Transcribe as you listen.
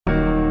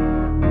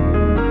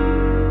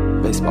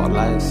Baseball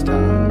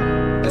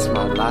lifestyle, it's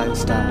my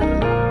lifestyle.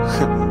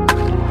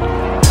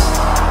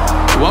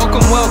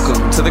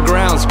 Welcome to the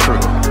Grounds Crew,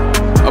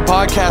 a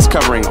podcast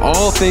covering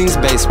all things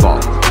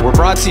baseball. We're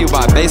brought to you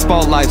by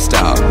Baseball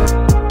Lifestyle.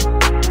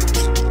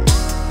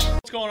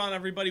 What's going on,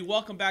 everybody?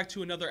 Welcome back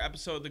to another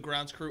episode of the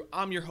Grounds Crew.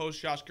 I'm your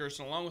host, Josh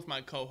Gerson, along with my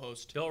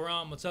co-host, Bill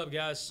Rom. What's up,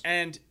 guys?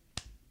 And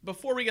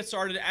before we get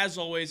started, as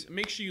always,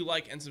 make sure you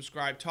like and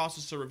subscribe. Toss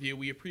us a review.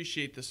 We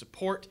appreciate the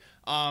support.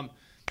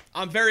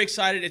 I'm very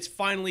excited. It's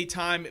finally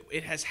time.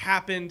 It has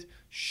happened.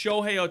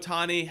 Shohei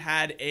Ohtani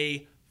had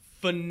a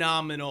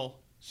phenomenal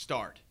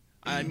start.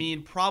 I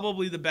mean,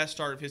 probably the best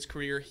start of his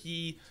career.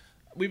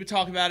 We've been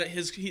talking about it.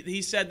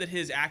 He said that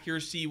his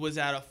accuracy was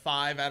at a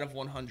 5 out of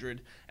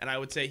 100, and I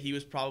would say he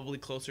was probably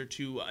closer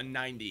to a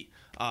 90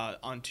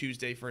 on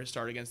Tuesday for his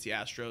start against the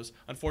Astros.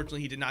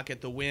 Unfortunately, he did not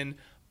get the win,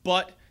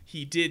 but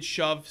he did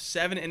shove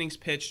 7 innings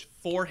pitched,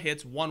 4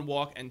 hits, 1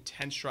 walk, and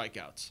 10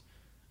 strikeouts.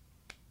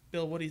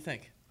 Bill, what do you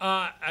think?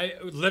 I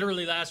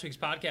literally last week's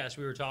podcast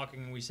we were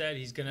talking and we said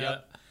he's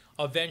gonna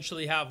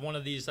eventually have one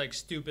of these like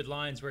stupid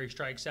lines where he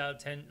strikes out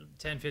 10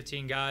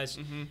 15 guys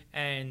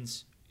and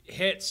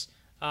hits.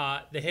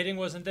 The hitting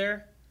wasn't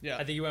there. I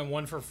think he went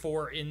 1 for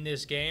 4 in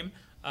this game.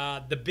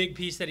 The big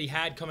piece that he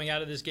had coming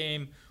out of this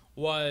game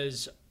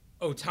was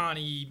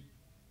Ohtani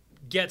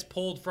gets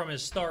pulled from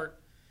his start.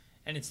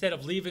 And instead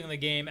of leaving the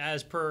game,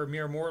 as per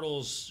mere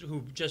mortals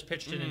who just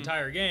pitched an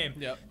entire game,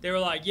 they were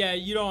like, yeah,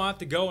 you don't have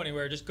to go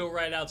anywhere. Just go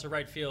right out to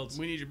right field.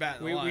 We need your bat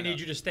in the lineup. We need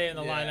you to stay in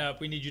the lineup.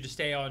 We need you to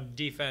stay on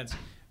defense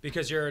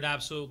because you're an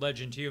absolute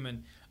legend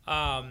human.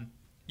 Again,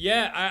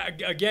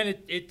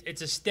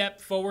 it's a step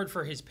forward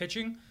for his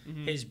pitching.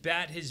 His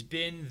bat has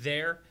been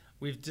there.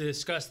 We've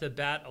discussed the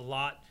bat a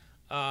lot.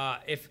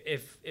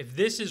 If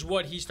this is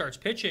what he starts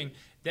pitching,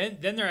 then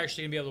they're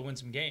actually going to be able to win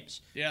some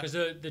games. Because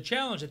the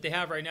challenge that they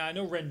have right now, I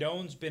know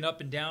Rendon's been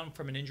up and down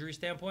from an injury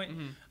standpoint,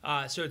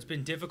 so it's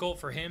been difficult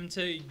for him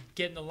to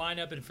get in the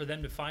lineup and for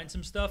them to find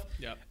some stuff.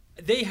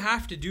 They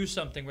have to do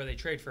something where they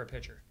trade for a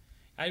pitcher.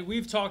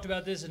 We've talked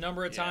about this a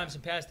number of times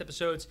in past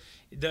episodes.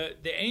 The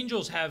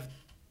Angels have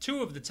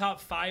 2 of the top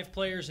 5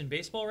 players in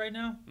baseball right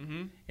now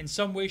in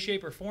some way,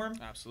 shape, or form.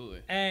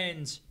 Absolutely.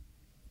 And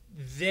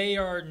they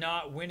are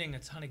not winning a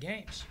ton of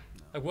games.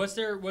 Like, what's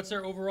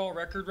their overall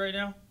record right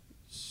now?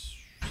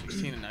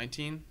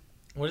 16-19.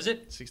 What is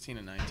it?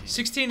 16-19.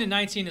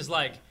 16-19 is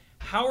like,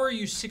 how are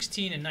you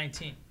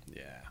 16-19?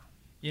 Yeah.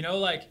 You know,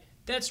 like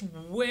that's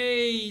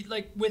way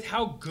like with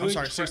how good. I'm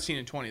sorry,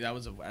 16-20. That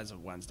was as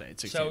of Wednesday.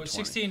 It's 16-20.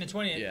 So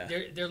 16-20. Yeah.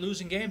 They're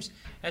losing games.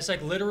 It's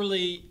like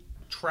literally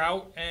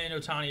Trout and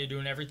Ohtani are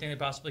doing everything they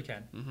possibly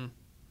can,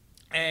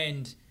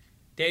 and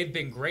they've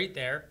been great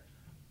there,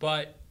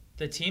 but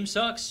the team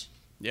sucks.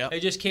 Yeah. They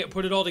just can't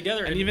put it all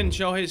together. And even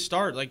Shohei's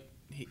start, like.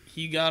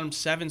 He got him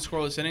 7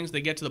 scoreless innings.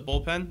 They get to the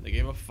bullpen. They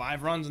gave up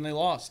 5 runs and they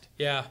lost.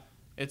 Yeah,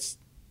 it's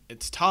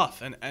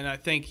tough, and I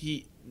think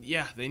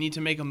they need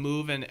to make a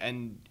move.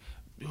 And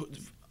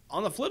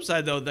on the flip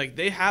side though, like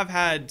they have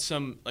had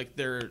some like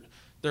their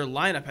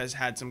lineup has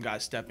had some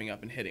guys stepping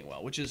up and hitting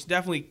well, which has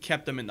definitely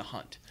kept them in the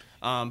hunt.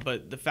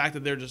 But the fact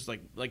that they're just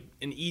like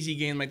an easy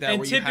game like that, and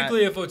where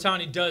typically if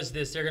Ohtani does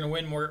this, they're going to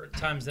win more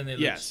times than they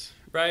lose. Yes.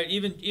 Right,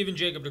 even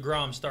Jacob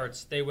deGrom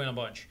starts, they win a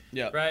bunch.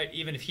 Yeah. Right,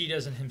 even if he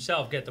doesn't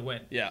himself get the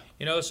win. Yeah.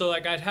 You know, so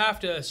like I'd have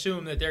to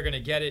assume that they're going to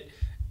get it.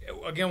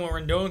 Again, when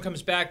Rendon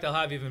comes back, they'll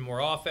have even more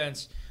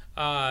offense.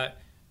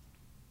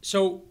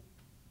 So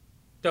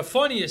the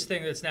funniest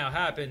thing that's now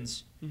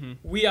happens,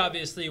 we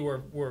obviously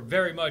were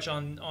very much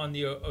on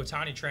the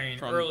Ohtani train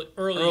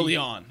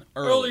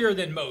earlier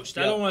than most.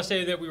 Yep. I don't want to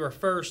say that we were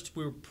first.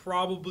 We were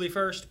probably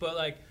first, but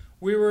like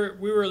we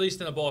were at least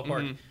in the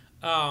ballpark.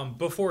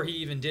 Before he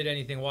even did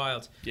anything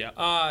wild. Yeah.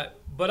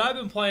 But I've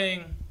been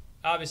playing,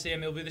 obviously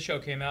MLB The Show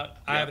came out.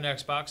 I have an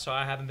Xbox, so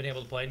I haven't been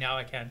able to play. Now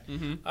I can.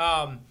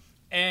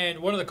 And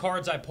one of the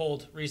cards I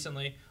pulled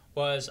recently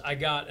was I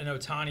got an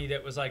Ohtani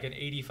that was like an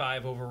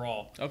 85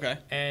 overall. Okay.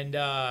 And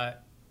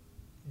that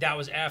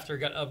was after it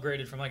got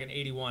upgraded from like an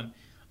 81.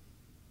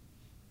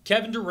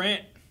 Kevin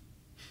Durant,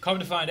 come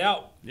to find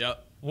out.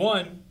 Yep.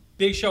 1,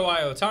 big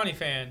Shohei Ohtani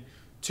fan.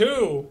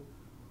 2,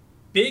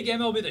 big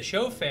MLB The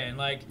Show fan,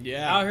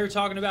 out here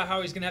talking about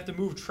how he's going to have to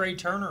move Trey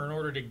Turner in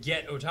order to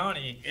get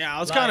Ohtani. Yeah,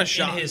 I was kind of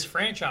shocked. In his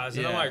franchise.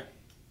 And I'm like,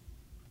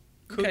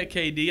 okay,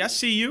 KD, I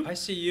see you. I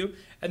see you.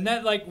 And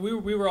that, like, we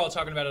were all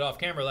talking about it off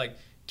camera. Like,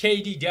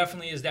 KD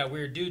definitely is that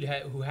weird dude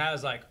who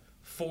has, like,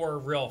 4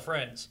 real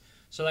friends.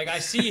 So, like, I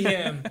see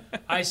him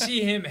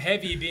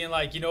heavy being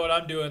like, you know what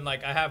I'm doing?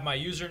 Like, I have my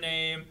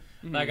username.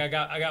 Like, I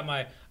got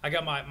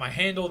my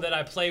handle that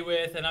I play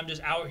with, and I'm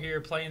just out here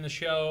playing the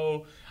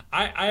show.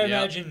 I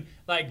imagine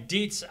like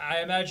Dietz,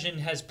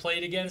 has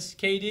played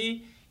against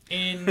KD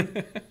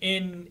in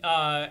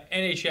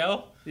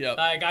NHL. Yep.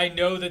 Like I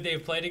know that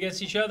they've played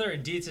against each other,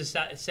 and Dietz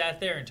has sat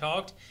there and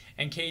talked,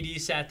 and KD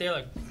sat there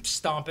like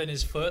stomping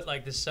his foot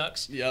like this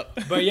sucks. Yep.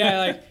 But yeah,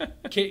 like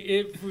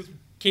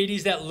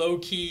KD's that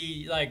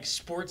low-key, like,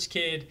 sports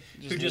kid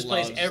who just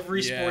plays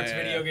every sports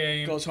video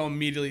game. Goes home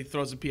immediately,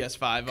 throws a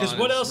PS5 on. Because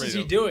what else is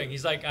he doing?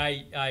 He's like,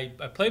 I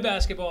play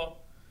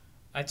basketball,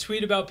 I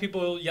tweet about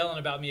people yelling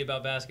about me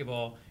about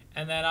basketball,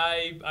 and then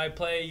I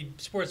play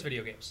sports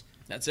video games.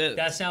 That's it.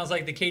 That sounds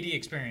like the KD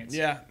experience.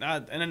 Yeah,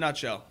 in a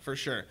nutshell, for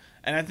sure.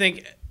 And I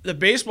think the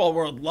baseball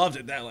world loved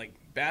it that like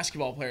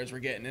basketball players were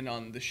getting in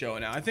on the show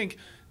now. I think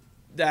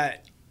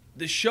that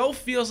the show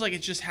feels like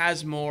it just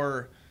has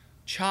more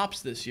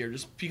chops this year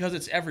just because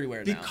it's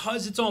everywhere now.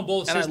 Because it's on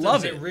both systems, I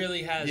love it. It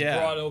really has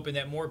brought open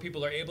that more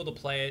people are able to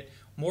play it.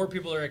 More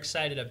people are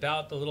excited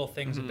about the little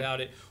things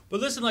about it. But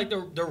listen, like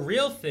the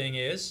real thing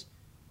is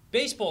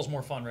baseball's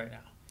more fun right now.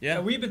 Yeah.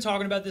 And we've been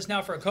talking about this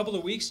now for a couple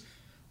of weeks.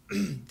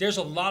 There's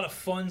a lot of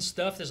fun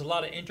stuff. There's a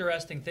lot of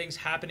interesting things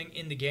happening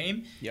in the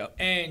game. Yep.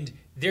 And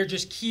there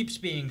just keeps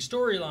being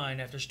storyline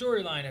after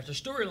storyline after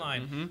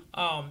storyline.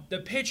 The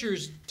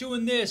pitchers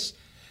doing this,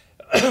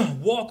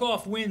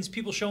 walk-off wins,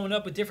 people showing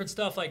up with different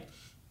stuff, like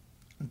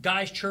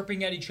guys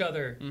chirping at each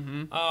other.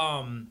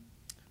 The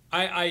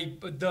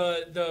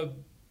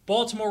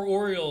Baltimore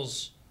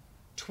Orioles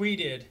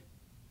tweeted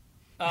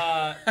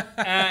at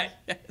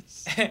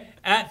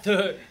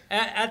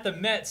the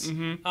Mets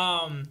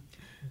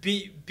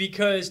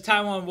because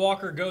Taijuan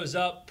Walker goes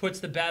up, puts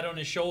the bat on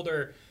his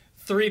shoulder,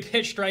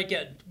 3-pitch strike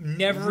at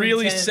never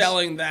really intense.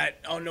 Selling that.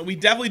 Oh no, we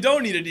definitely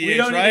don't need a DH. We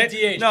don't right?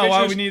 need a DH. No, pitchers,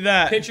 why we need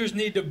that? Pitchers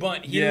need to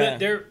bunt.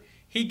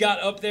 He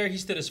got up there. He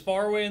stood as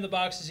far away in the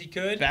box as he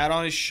could. Bat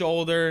on his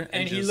shoulder.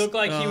 And he looked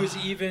like he was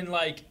even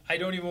like, I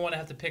don't even want to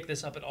have to pick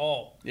this up at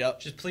all.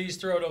 Yep. Just please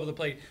throw it over the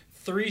plate.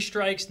 3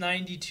 strikes,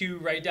 92,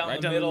 right down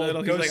the middle.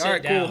 Go He's like, all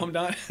right, down. cool, I'm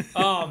done.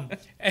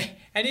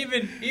 And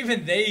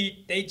even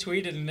they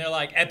tweeted and they're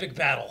like, epic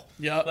battle.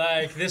 Yep.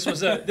 Like this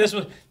was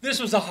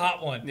a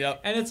hot one.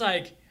 Yep. And it's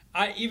like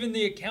even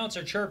the accounts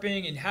are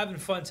chirping and having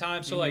fun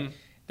time. So like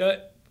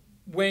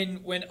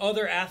when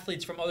other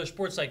athletes from other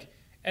sports, like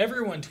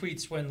everyone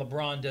tweets when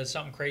LeBron does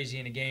something crazy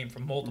in a game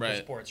from multiple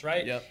sports,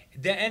 right? Yep.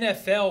 The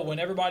NFL, when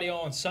everybody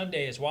on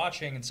Sunday is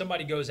watching and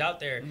somebody goes out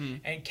there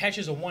and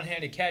catches a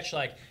one-handed catch,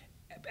 like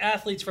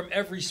athletes from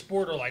every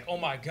sport are like, oh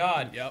my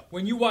God. Yep.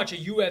 When you watch a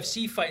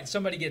UFC fight and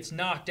somebody gets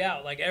knocked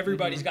out, like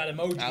everybody's got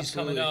emojis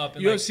coming up.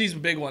 And UFC's a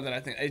big one that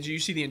I think, you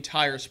see the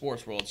entire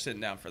sports world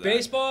sitting down for that.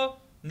 Baseball,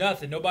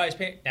 nothing. Nobody's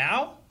paying.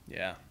 Now?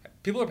 Yeah.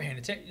 People are paying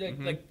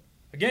attention. Like,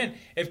 again,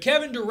 if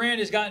Kevin Durant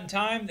has gotten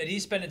time that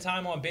he's spending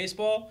time on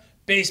baseball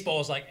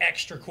is like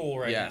extra cool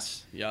right now.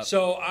 Yep.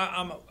 So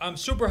I'm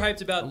super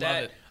hyped about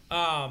that.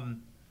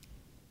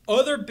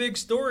 Other big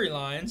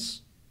storylines.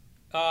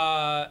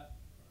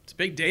 It's a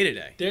big day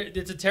today.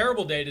 It's a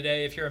terrible day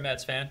today if you're a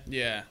Mets fan.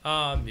 Yeah.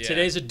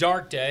 Today's a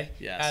dark day,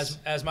 yes.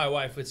 as my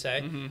wife would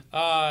say.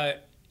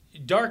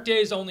 Dark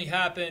days only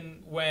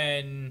happen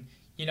when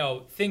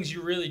things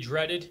you really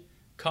dreaded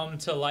come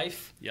to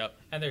life. Yep.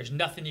 And there's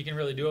nothing you can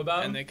really do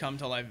about them. And they come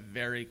to life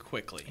very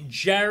quickly.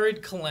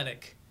 Jared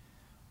Kelenic.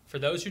 For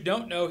those who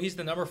don't know, he's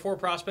the number 4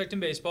 prospect in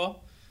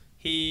baseball.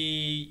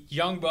 He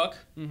young buck,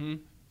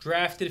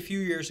 drafted a few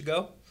years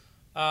ago.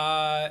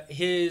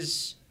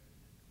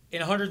 In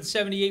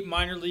 178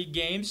 minor league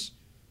games,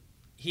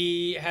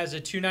 he has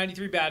a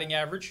 293 batting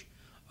average,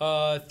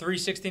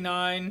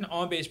 369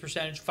 on base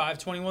percentage,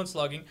 521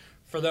 slugging.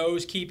 For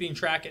those keeping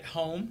track at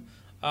home,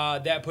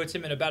 that puts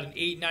him at about an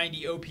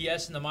 890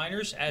 OPS in the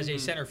minors as a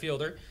center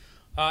fielder.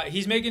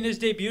 He's making his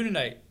debut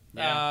tonight.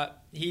 Yeah.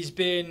 He's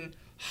been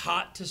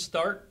hot to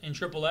start in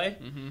AAA.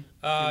 He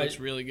looks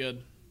really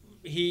good.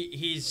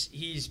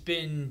 He's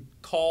been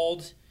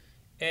called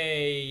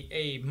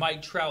a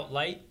Mike Trout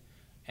light.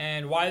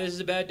 And why this is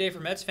a bad day for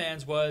Mets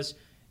fans was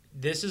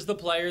this is the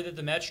player that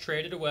the Mets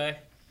traded away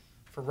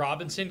for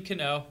Robinson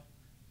Cano,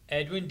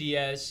 Edwin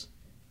Diaz,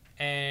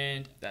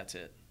 and that's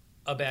it.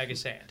 A bag of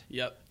sand.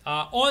 Yep.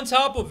 On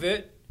top of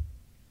it,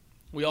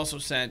 we also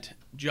sent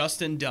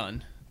Justin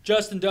Dunn.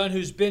 Justin Dunn,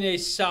 who's been a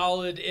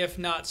solid, if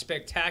not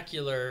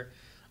spectacular,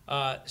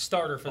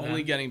 starter for them.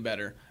 Only getting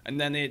better. And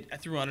then they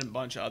threw on a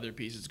bunch of other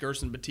pieces.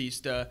 Gerson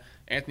Batista,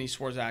 Anthony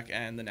Swarzak,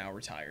 and the now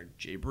retired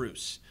Jay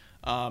Bruce.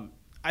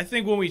 I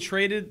think when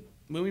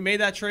we made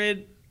that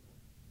trade,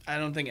 I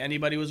don't think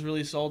anybody was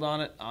really sold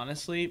on it,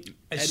 honestly.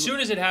 As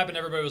soon as it happened,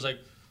 everybody was like,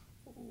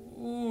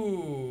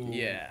 ooh.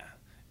 Yeah.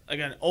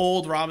 Again,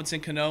 old Robinson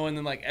Cano and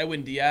then like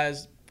Edwin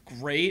Diaz,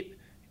 great.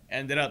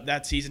 Ended up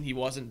that season he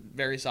wasn't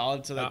very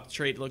solid, so that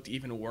trade looked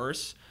even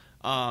worse.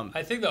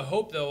 I think the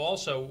hope, though,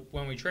 also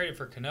when we traded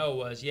for Cano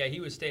was, he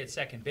would stay at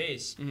second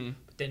base,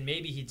 but then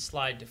maybe he'd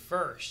slide to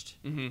first.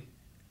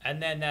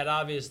 And then that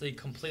obviously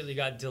completely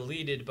got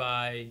deleted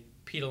by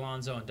Pete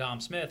Alonso and Dom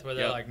Smith, where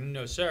they're like,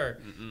 no, sir,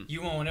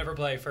 you won't ever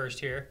play first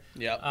here.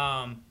 Yep.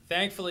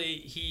 Thankfully,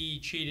 he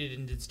cheated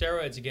and did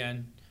steroids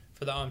again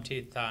for the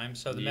umpteenth time,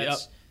 so the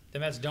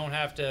Mets don't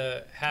have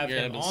to have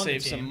him on the team.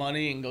 Save some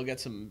money and go get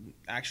some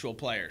actual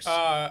players.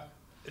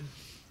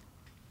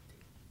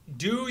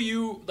 Do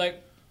you,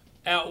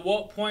 at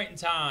what point in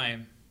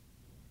time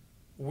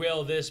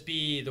will this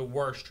be the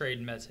worst trade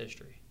in Mets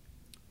history?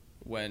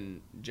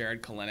 When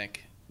Jared Kelenic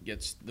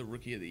gets the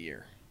Rookie of the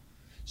Year.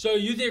 So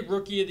you think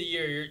Rookie of the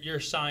Year you're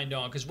signed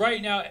on? Because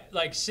right now,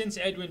 since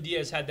Edwin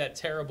Diaz had that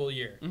terrible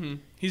year,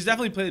 he's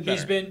definitely played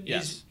better.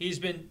 He's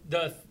been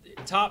the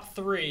top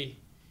 3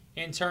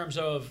 in terms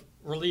of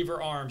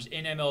reliever arms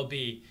in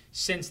MLB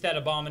since that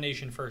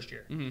abomination first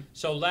year.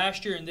 So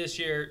last year and this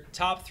year,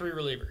 top 3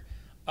 reliever.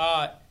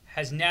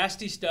 Has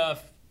nasty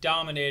stuff,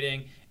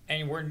 dominating,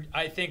 and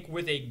I think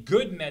with a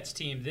good Mets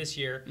team this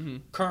year,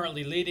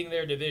 currently leading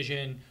their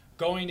division,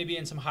 going to be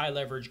in some high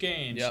leverage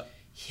games,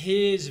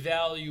 his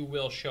value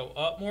will show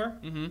up more.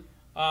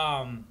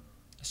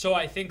 So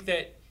I think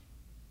that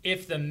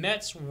if the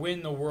Mets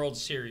win the World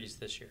Series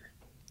this year,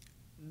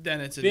 then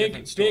it's a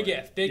different story.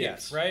 Big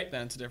if, right?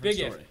 Then it's a different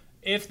story.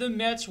 If the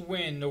Mets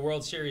win the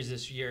World Series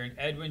this year and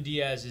Edwin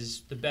Diaz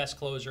is the best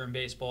closer in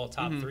baseball,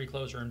 top 3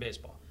 closer in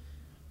baseball,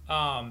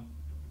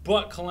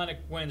 but Kelenic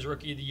wins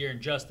Rookie of the Year and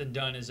Justin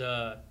Dunn is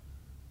a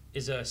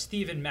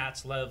Steven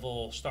Matz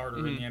level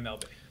starter in the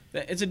MLB.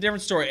 It's a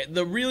different story.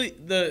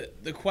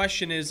 The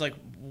question is, like,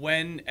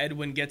 when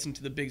Edwin gets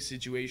into the big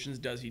situations,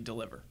 does he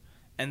deliver?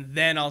 And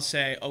then I'll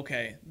say,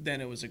 okay, then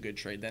it was a good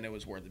trade. Then it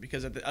was worth it.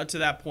 Because up to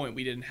that point,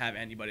 we didn't have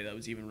anybody that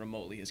was even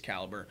remotely his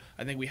caliber.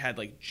 I think we had,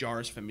 like,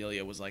 Jairus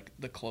Familia was, like,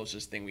 the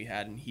closest thing we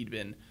had, and he'd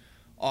been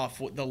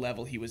off the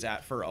level he was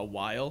at for a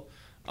while.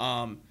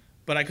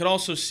 But I could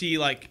also see,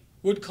 like...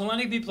 Would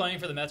Kelenic be playing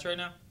for the Mets right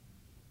now?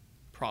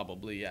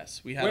 Probably,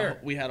 yes. We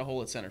had a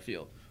hole at center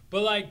field.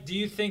 But, like, do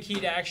you think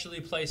he'd actually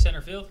play center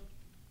field?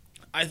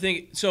 I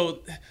think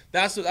so.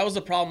 That was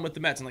the problem with the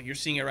Mets, and like you're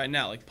seeing it right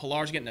now. Like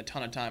Pilar's getting a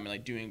ton of time and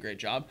like doing a great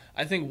job.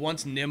 I think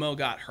once Nimmo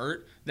got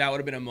hurt, that would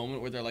have been a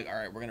moment where they're like, all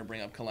right, we're gonna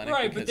bring up Kelenic.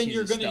 Right, but then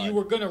you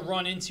were gonna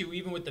run into,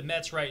 even with the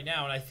Mets right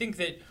now, and I think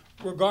that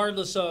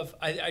regardless of,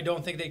 I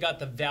don't think they got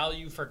the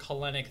value for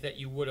Kelenic that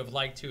you would have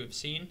liked to have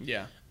seen.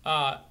 Yeah.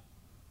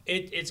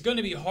 It's going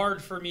to be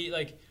hard for me.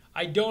 Like,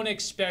 I don't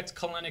expect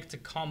Kelenic to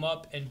come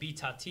up and be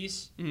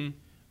Tatis,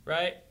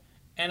 right?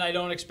 And I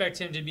don't expect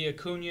him to be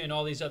Acuna and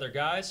all these other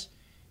guys.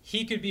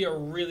 He could be a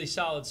really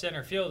solid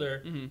center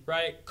fielder,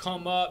 right?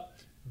 Come up,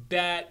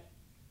 bat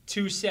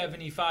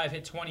 275,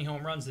 hit 20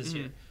 home runs this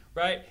year,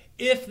 right?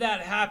 If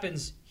that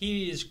happens,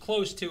 he is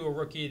close to a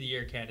Rookie of the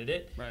Year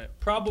candidate. Right.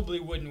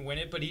 Probably wouldn't win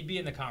it, but he'd be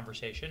in the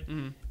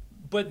conversation.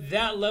 But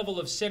that level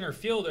of center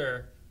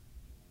fielder,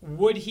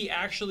 would he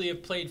actually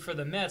have played for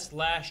the Mets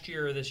last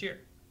year or this year?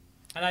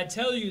 And I'd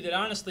tell you that,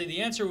 honestly,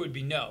 the answer would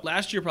be no.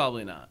 Last year,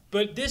 probably not.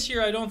 But this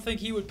year, I don't think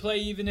he would play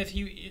even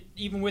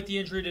with the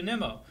injury to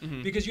Nimmo.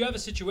 Because you have a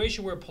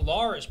situation where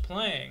Pilar is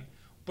playing,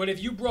 but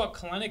if you brought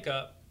Kelenic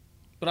up...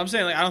 But I'm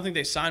saying, like, I don't think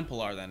they signed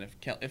Pilar then if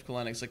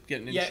Kelenic's like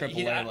getting in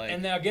AAA. Like...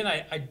 And again,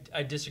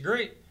 I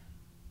disagree.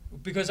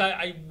 Because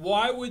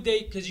why would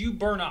they... Because you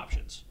burn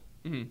options,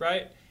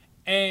 right?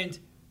 And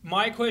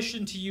my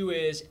question to you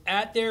is,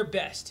 at their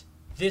best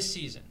this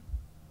season,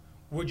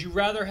 would you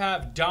rather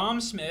have Dom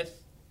Smith,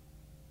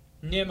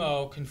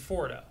 Nimmo,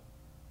 Conforto,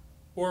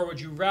 or would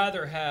you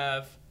rather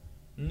have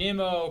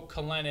Nimmo,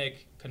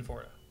 Kelenic,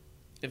 Conforto?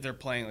 If they're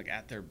playing like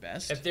at their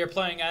best? If they're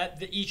playing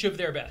at each of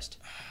their best.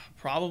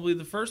 Probably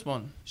the first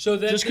one. So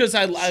then, just because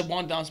I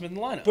want Dom Smith in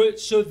the lineup. But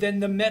so then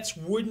the Mets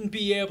wouldn't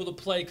be able to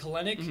play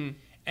Kelenic,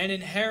 and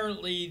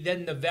inherently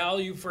then the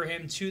value for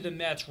him to the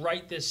Mets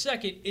right this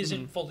second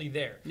isn't fully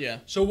there. Yeah.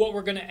 So what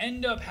we're going to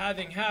end up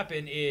having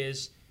happen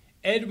is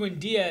Edwin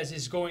Diaz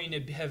is going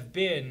to have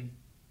been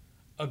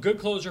a good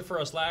closer for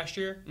us last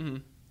year,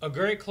 a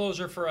great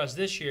closer for us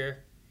this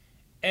year,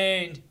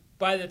 and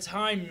by the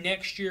time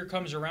next year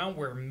comes around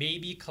where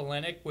maybe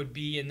Kelenic would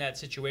be in that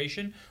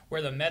situation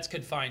where the Mets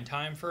could find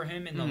time for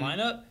him in the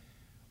lineup,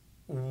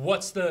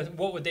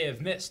 what would they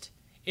have missed?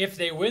 If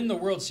they win the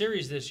World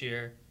Series this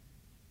year,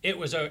 it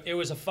was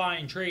a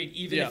fine trade,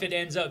 even if it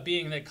ends up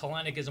being that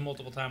Kelenic is a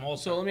multiple-time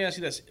All-Star. So let me ask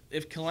you this.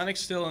 If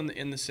Kelenic's still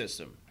in the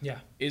system,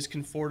 is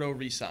Conforto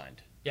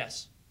re-signed?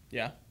 Yes.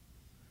 Yeah?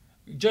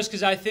 Just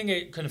because I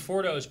think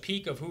Conforto's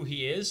peak of who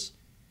he is,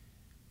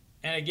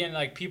 and again,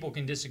 like people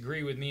can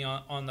disagree with me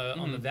on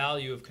the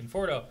value of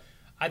Conforto.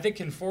 I think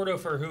Conforto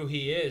for who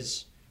he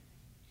is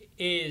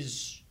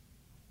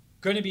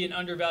going to be an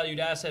undervalued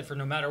asset for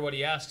no matter what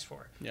he asks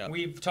for. Yeah.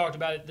 We've talked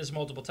about this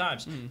multiple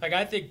times. Like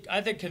I think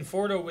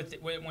Conforto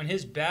when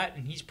his bat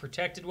and he's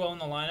protected well in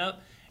the lineup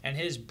and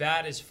his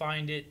bat is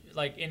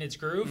like in its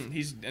groove.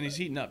 He's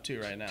heating up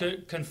too right now.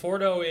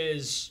 Conforto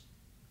is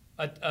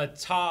a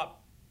top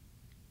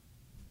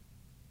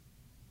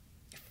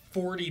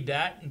 40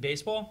 bat in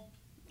baseball.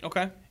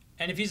 Okay.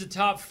 And if he's a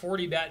top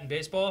 40 bat in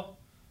baseball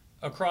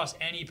across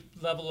any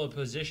level of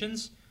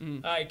positions,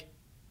 like,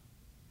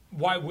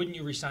 why wouldn't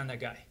you re-sign that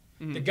guy?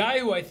 The guy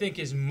who I think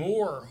is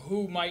more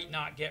who might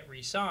not get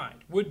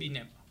re-signed would be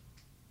Nimmo.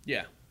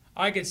 Yeah.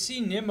 I could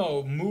see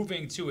Nimmo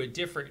moving to a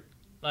different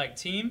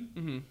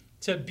team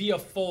to be a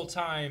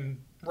full-time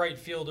right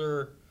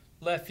fielder,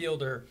 left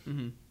fielder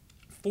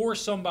for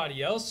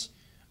somebody else.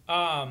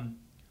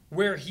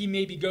 Where he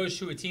maybe goes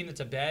to a team that's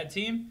a bad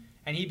team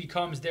and he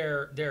becomes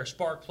their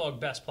spark plug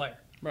best player.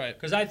 Right.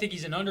 Because I think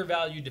he's an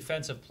undervalued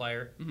defensive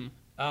player.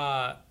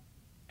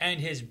 And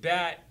his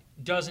bat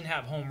doesn't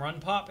have home run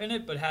pop in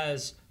it, but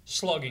has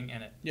slugging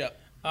in it. Yeah.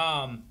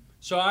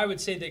 So I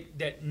would say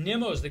that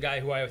Nimmo's the guy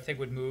who I think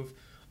would move.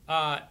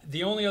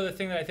 The only other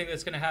thing that I think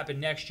that's going to happen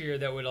next year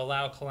that would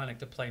allow Kelenic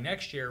to play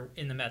next year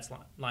in the Mets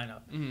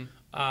lineup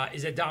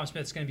is that Dom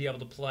Smith's going to be able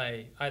to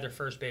play either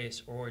first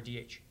base or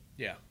DH.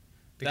 Yeah.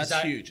 Because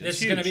that's huge.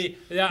 This is going to be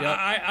 –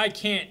 I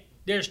can't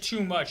 – there's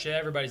too much that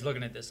everybody's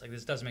looking at this. Like,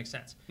 this doesn't make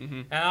sense.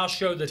 And I'll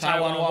show the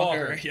Taijuan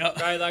Walker. Yep.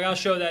 Right? Like, I'll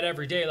show that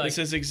every day. Like, this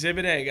is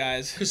Exhibit A,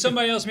 guys. Because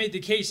somebody else made the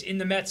case in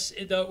the Mets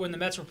when the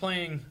Mets were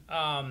playing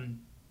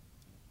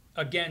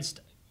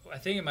against – I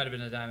think it might have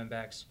been the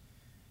Diamondbacks.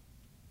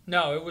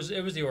 No, it was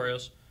the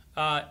Orioles.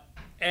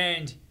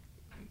 And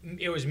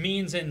it was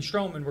Means and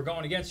Stroman were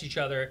going against each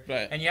other.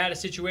 Right. And you had a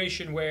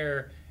situation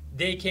where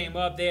they came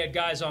up, they had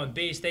guys on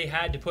base, they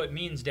had to put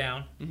Means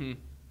down.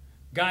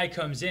 Guy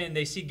comes in,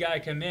 they see Guy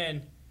come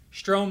in,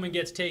 Stroman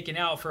gets taken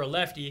out for a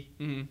lefty.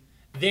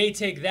 They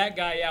take that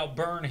guy out,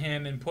 burn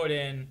him, and put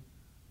in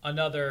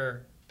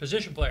another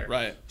position player.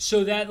 Right.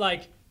 So that,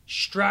 like,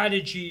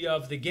 strategy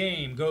of the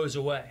game goes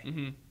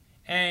away.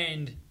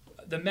 And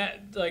the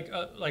Met,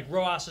 like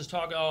Rojas is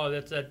talking,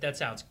 that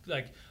sounds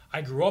like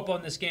I grew up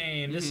on this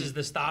game. This is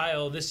the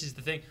style. This is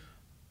the thing.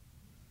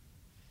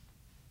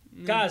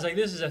 Guys, like,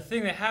 this is a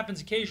thing that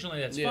happens occasionally.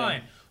 That's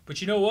fine. But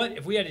you know what?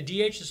 If we had a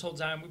DH this whole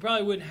time, we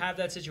probably wouldn't have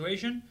that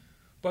situation.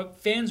 But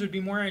fans would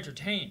be more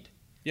entertained.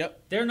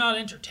 Yep. They're not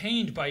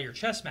entertained by your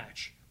chess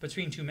match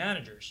between two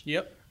managers.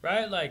 Yep.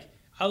 Right? Like,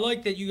 I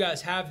like that you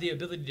guys have the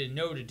ability to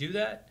know to do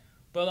that.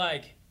 But,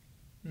 like,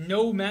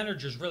 no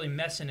manager's really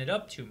messing it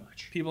up too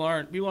much. People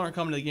aren't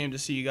coming to the game to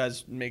see you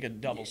guys make a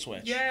double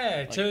switch.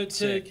 Yeah, like,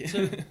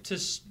 to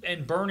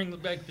and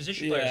burning like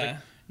position players. Like,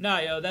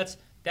 nah,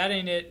 that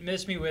ain't it.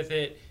 Miss me with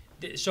it.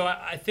 So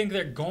I think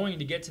they're going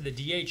to get to the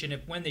DH,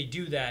 and when they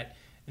do that,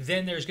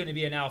 then there's going to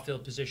be an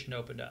outfield position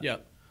opened up.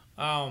 Yep.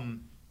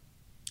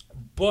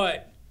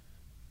 But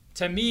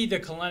to me, the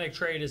Kelenic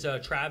trade is a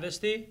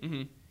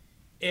travesty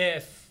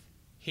if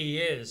he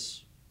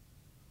is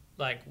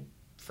like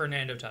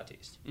Fernando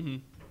Tatis.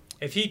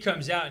 If he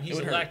comes out and he's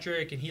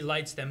electric and he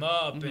lights them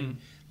up and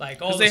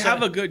like all, because they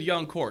have a good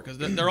young core, because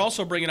they're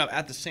also bringing up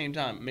at the same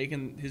time,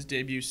 making his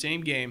debut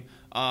same game.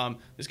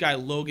 This guy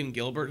Logan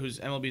Gilbert, who's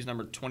MLB's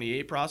number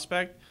 28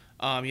 prospect.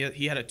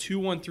 He had a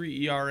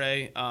 2.13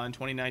 ERA in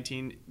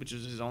 2019, which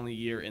is his only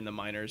year in the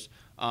minors.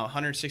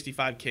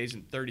 165 Ks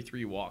and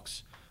 33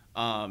 walks.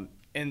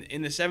 And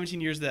in the 17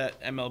 years that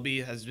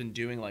MLB has been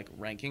doing like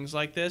rankings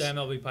like this, the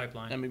MLB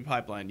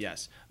pipeline.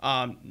 Yes.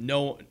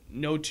 No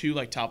two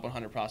like top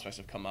 100 prospects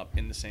have come up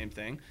in the same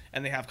thing.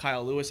 And they have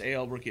Kyle Lewis,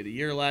 AL Rookie of the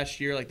Year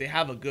last year. Like, they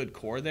have a good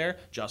core there.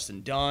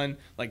 Justin Dunn.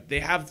 Like, they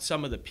have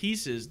some of the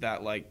pieces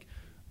that, like,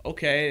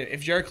 okay,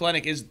 if Jared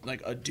Kelenic is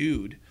like a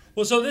dude.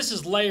 Well, so this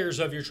is layers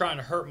of you're trying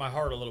to hurt my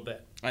heart a little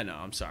bit. I know.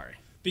 I'm sorry.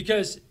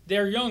 Because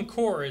their young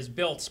core is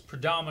built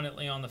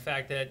predominantly on the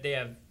fact that they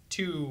have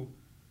two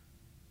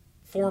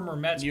former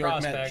Mets New York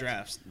prospects. Met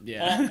drafts.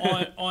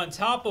 Yeah. on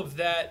top of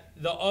that,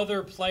 the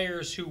other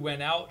players who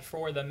went out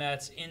for the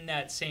Mets in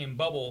that same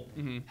bubble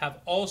have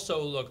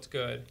also looked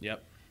good.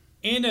 Yep.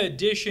 In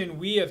addition,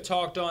 we have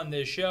talked on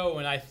this show,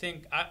 and I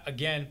think,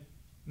 again,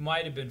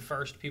 might have been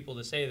first people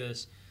to say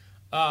this,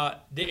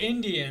 the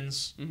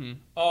Indians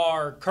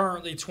are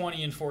currently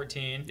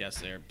 20-14. Yes,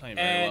 they're playing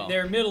very well. And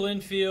their middle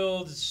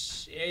infield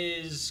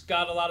is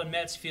got a lot of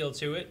Mets feel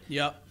to it.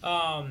 Yep.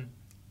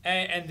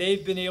 And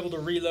they've been able to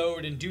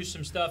reload and do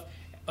some stuff.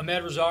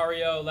 Ahmed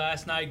Rosario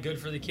last night, good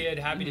for the kid.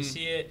 Happy to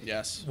see it.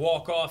 Yes.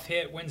 Walk-off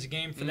hit, wins the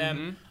game for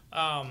them.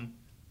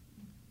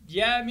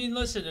 Yeah, I mean,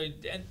 listen,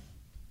 and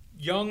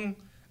young.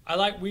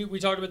 We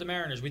talked about the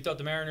Mariners. We thought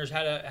the Mariners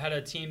had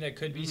a team that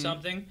could be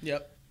something.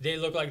 Yep. They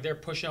look like they're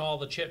pushing all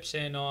the chips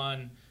in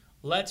on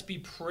let's be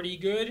pretty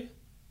good,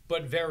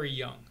 but very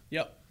young.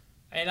 Yep.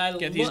 And I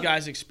get these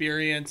guys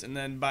experience, and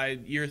then by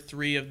year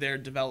 3 of their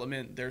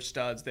development, they're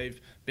studs.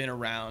 They've been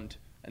around,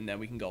 and then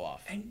we can go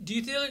off. And do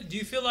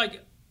you feel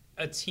like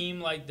a team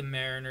like the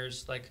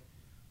Mariners, like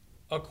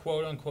a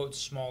quote unquote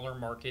smaller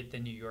market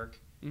than New York,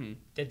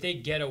 that they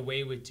get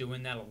away with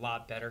doing that a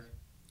lot better?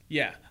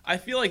 Yeah, I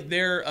feel like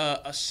they're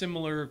a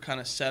similar kind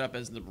of setup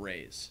as the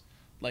Rays.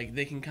 Like,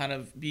 they can kind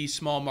of be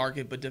small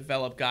market but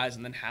develop guys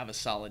and then have a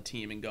solid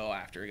team and go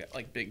after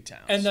like big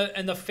towns.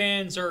 And the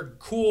fans are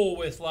cool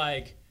with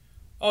like,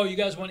 oh, you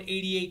guys won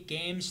 88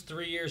 games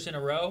 3 years in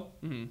a row?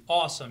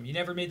 Awesome. You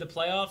never made the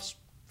playoffs?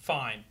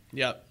 Fine.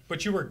 Yep.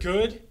 But you were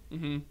good?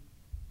 And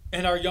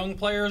our young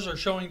players are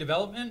showing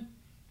development?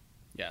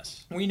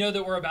 Yes. We know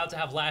that we're about to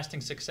have lasting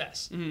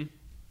success.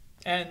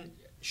 And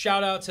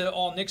shout out to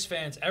all Knicks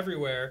fans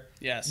everywhere.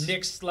 Yes.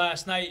 Knicks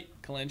last night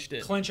clinched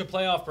it. Clinch a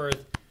playoff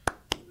berth.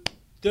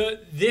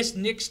 This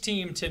Knicks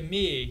team, to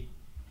me,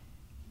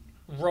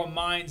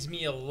 reminds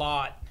me a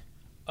lot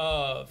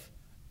of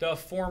the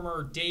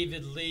former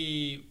David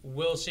Lee,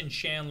 Wilson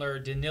Chandler,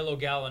 Danilo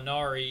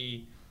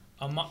Gallinari,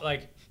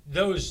 like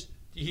those.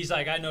 He's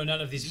like, I know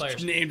none of these players.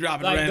 Just name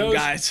dropping like random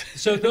guys.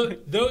 So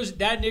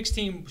that Knicks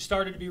team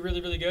started to be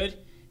really, really good.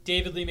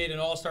 David Lee made an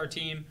all-star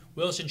team.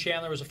 Wilson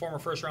Chandler was a former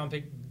first-round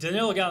pick.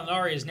 Danilo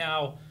Gallinari is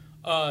now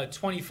a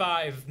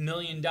 $25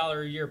 million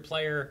a year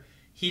player.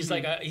 He's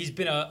he's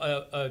been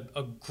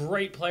a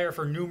great player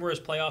for numerous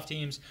playoff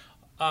teams.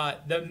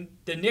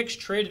 The Knicks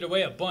traded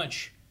away a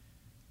bunch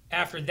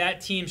after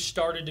that team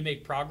started to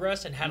make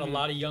progress and had a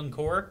lot of young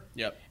core.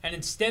 Yep. And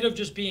instead of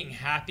just being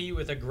happy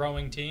with a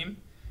growing team,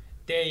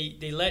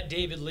 they let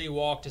David Lee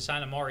walk to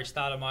sign Amari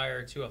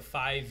Stoudemire to a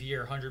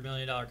 5-year, $100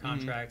 million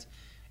contract.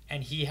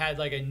 And he had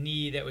like a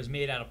knee that was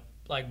made out of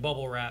like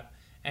bubble wrap,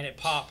 and it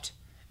popped.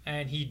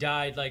 And he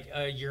died like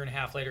a year and a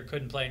half later,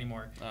 couldn't play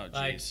anymore. Oh, jeez.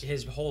 Like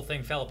his whole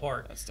thing fell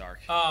apart. That's dark.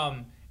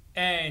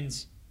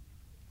 And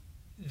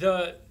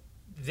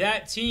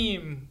that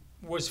team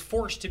was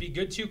forced to be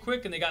good too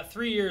quick, and they got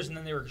 3 years, and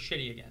then they were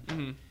shitty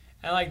again.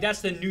 And like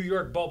that's the New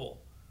York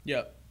bubble.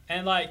 Yep.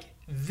 And like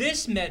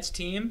this Mets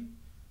team,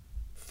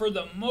 for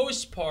the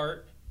most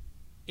part,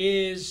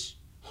 is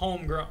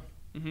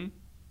homegrown,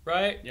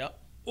 right? Yep.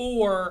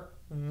 Or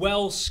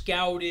well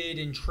scouted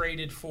and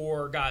traded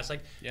for guys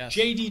like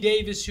J.D.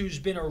 Davis, who's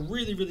been a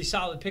really, really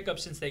solid pickup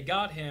since they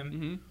got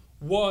him,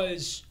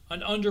 was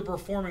an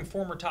underperforming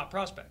former top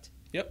prospect.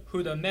 Yep.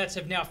 Who the Mets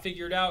have now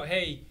figured out,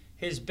 hey,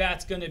 his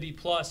bat's going to be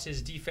plus,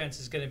 his defense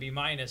is going to be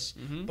minus,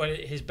 but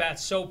his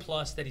bat's so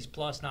plus that he's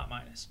plus, not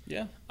minus.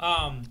 Yeah.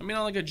 I mean,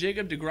 on like a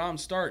Jacob deGrom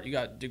start, you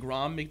got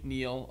deGrom,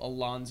 McNeil,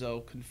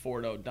 Alonso,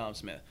 Conforto, Dom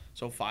Smith.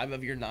 So 5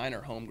 of your 9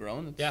 are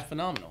homegrown. That's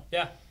phenomenal.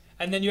 Yeah.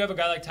 And then you have a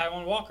guy like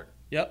Taijuan Walker.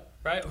 Yep.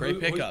 Right? Great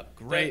pickup.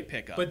 Great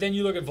pickup. But then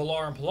you look at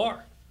Villar and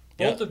Pilar.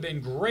 Both have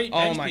been great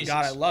bench pieces. Oh,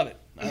 my God. I love it.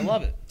 I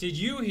love it. Did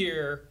you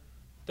hear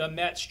the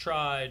Mets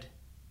tried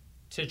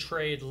to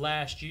trade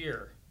last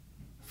year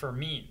for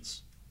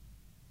Means?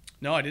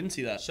 No, I didn't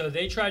see that. So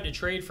they tried to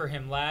trade for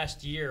him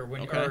last year,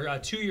 or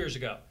 2 years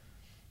ago,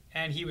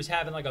 and he was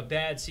having like a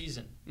bad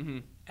season.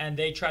 And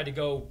they tried to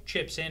go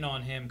chips in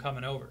on him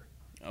coming over.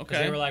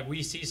 Okay. They were like,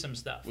 we see some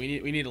stuff. We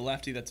need a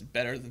lefty that's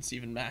better than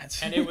Steven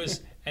Matz. And it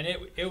was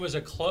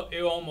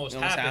it almost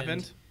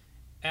happened.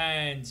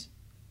 And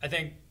I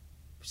think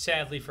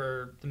sadly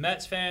for the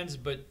Mets fans,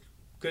 but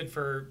good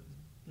for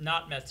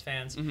not Mets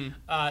fans,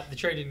 the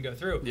trade didn't go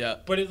through. Yeah.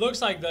 But it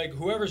looks like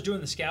whoever's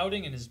doing the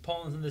scouting and is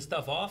pulling this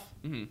stuff off,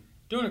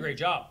 doing a great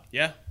job.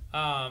 Yeah.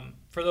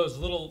 For those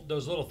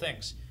little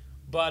things.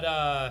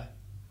 But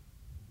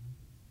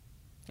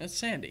that's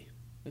Sandy.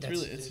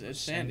 It's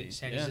Sandy.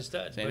 Sandy's a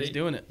stud. Sandy's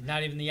doing it.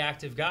 Not even the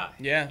active guy.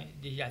 Yeah.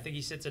 I think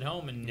he sits at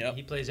home and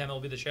he plays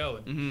MLB The Show.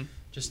 And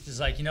just is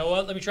like, you know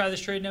what? Let me try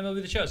this trade in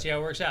MLB The Show. See how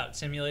it works out.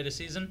 Simulate a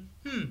season.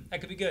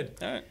 That could be good.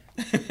 All right.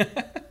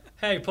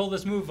 Hey, pull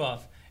this move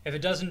off. If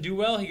it doesn't do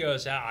well, he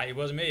goes, it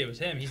wasn't me. It was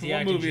him. He's the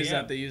acting GM. What movie is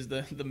that they used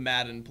the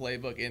Madden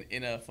playbook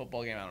in a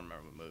football game? I don't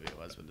remember what movie it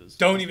was. But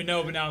don't even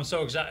know, but now I'm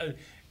so excited.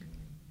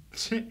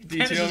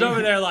 Dennis is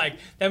over there like,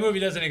 that movie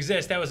doesn't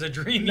exist. That was a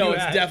dream. No,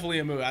 it's definitely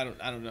a movie. I don't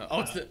know.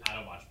 I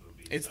don't watch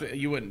movies.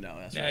 You wouldn't know.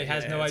 That's he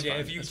has no idea.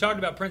 If you talked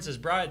about Princess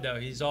Bride, though,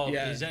 he's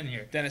in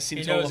here. Dennis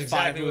he knows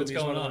exactly what's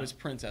going on. His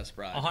Princess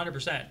Bride.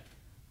 100%.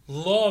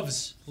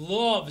 Loves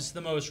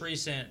the most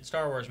recent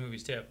Star Wars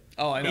movies too.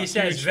 Oh, I know. He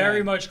says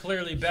very much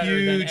clearly better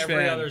than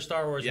every other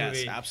Star Wars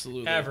movie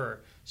absolutely.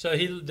 ever. So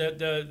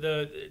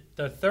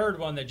the third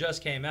one that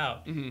just came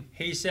out,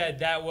 he said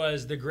that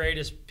was the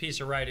greatest piece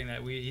of writing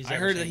that he's ever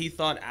heard seen. that he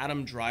thought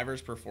Adam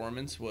Driver's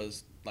performance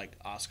was like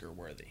Oscar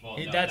worthy. Well,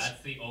 no, that's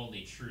the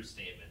only true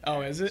statement.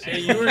 Oh, is it? Yeah,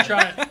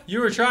 you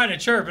were trying to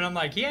chirp, and I'm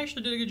like, he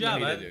actually did a good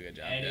job. No, he did do a good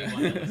job.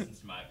 Anyone that listens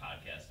to my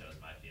podcast knows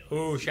my feelings.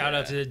 Ooh, shout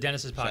out to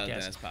Dennis's podcast. Shout out to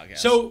Dennis' podcast.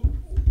 So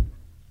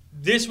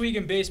this week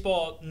in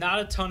baseball, not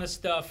a ton of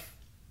stuff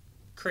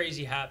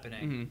crazy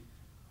happening.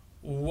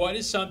 What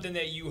is something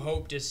that you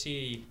hope to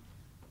see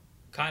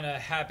kind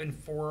of happen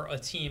for a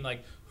team?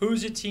 Like,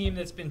 who's a team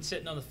that's been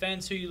sitting on the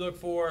fence who you look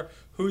for?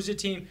 Who's a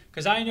team?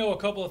 Because I know a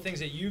couple of things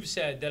that you've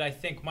said that I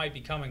think might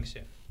be coming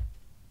soon.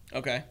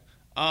 Okay.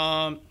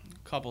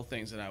 Couple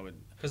things that I would...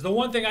 Because the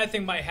one thing I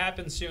think might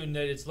happen soon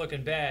that it's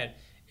looking bad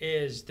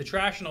is the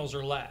Trashionals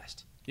are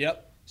last.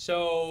 Yep.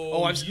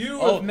 So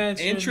have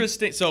mentioned...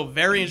 Interesting. So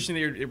very interesting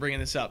that you're bringing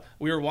this up.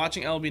 We were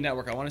watching MLB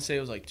Network. I want to say it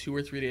was like 2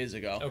 or 3 days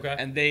ago. Okay.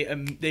 And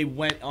they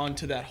went on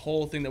to that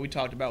whole thing that we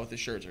talked about with the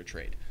Scherzer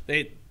trade.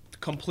 They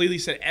completely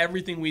said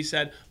everything we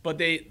said, but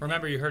they...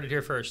 Remember, you heard it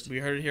here first. We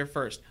heard it here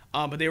first.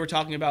 But they were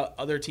talking about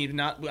other teams.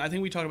 I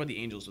think we talked about the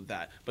Angels with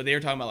that, but they were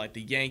talking about like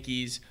the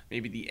Yankees,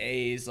 maybe the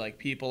A's, like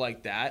people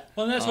like that.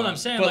 Well, that's what I'm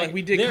saying. But like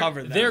we did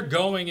cover that. They're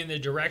going in the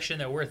direction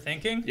that we're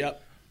thinking.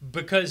 Yep.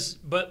 But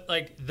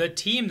the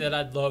team that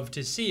I'd love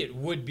to see it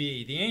would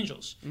be the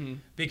Angels,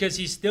 because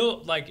he's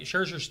still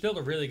Scherzer's still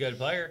a really good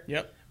player.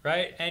 Yep.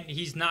 Right, and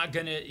he's not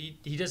gonna.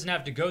 He doesn't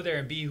have to go there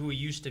and be who he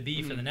used to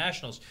be for the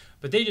Nationals,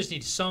 but they just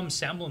need some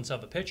semblance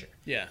of a pitcher.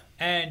 Yeah.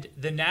 And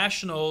the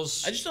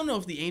Nationals. I just don't know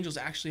if the Angels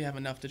actually have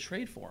enough to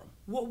trade for him.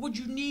 What would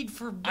you need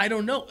for? I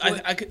don't know.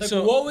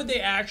 What would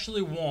they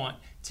actually want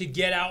to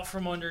get out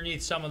from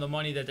underneath some of the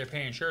money that they're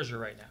paying Scherzer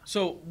right now?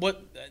 So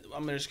what?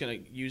 I'm just gonna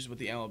use what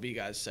the MLB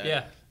guys said.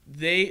 Yeah.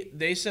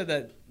 They said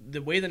that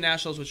the way the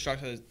Nationals would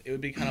structure it, it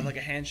would be kind of like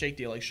a handshake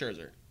deal, like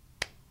Scherzer.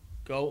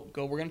 Go.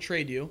 We're gonna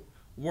trade you.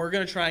 We're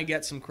going to try and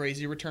get some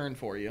crazy return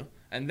for you,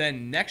 and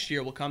then next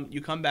year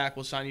you come back,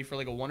 we'll sign you for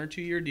like a 1 or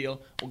 2 year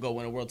deal. We'll go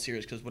win a World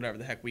Series because whatever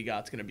the heck we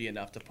got is going to be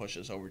enough to push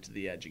us over to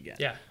the edge again.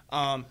 Yeah.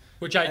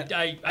 Which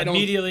I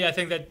immediately I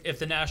think that if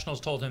the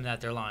Nationals told him that,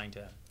 they're lying to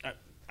him.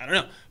 I don't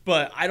know,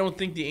 but I don't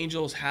think the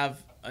Angels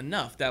have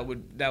enough that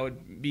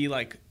would be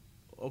like,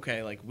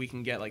 okay, like we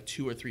can get like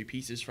 2 or 3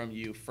 pieces from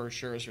you for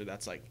Scherzer.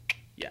 That's like,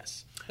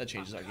 yes, that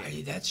changes our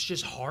game. That's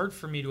just hard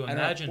for me to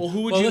imagine. Well,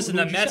 who would you send?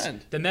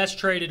 The Mets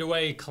traded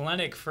away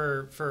Kelenic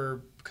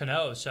for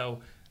Cano,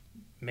 so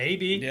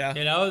maybe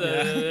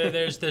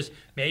there's this.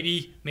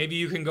 Maybe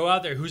you can go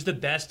out there. Who's the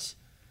best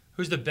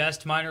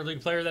minor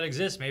league player that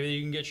exists? Maybe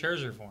you can get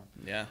Scherzer for him.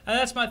 Yeah, and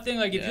that's my thing.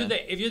 Like if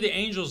you're the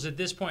Angels at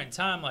this point in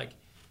time, like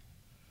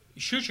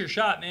shoot your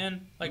shot,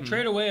 man. Like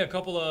trade away a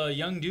couple of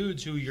young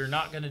dudes who you're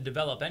not going to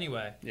develop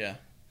anyway. Yeah.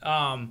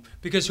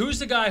 Because who's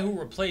the guy who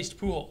replaced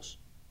Pujols?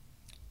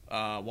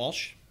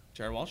 Walsh.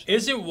 Jared Walsh.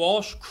 Is it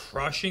Walsh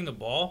crushing the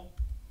ball?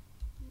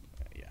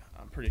 Yeah,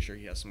 I'm pretty sure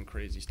he has some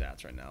crazy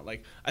stats right now.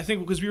 Like I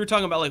think because we were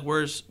talking about like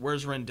where's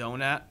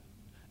Rendon at,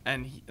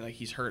 and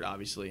he's hurt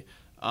obviously.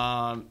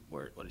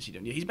 What is he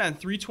doing? Yeah, he's batting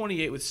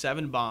 .328 with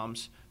 7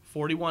 bombs,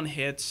 41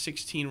 hits,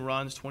 16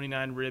 runs,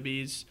 29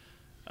 ribbies.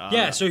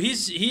 So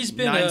he's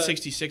been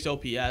 966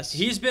 OPS.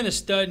 He's been a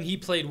stud, and he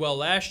played well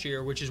last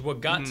year, which is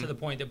what got to the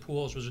point that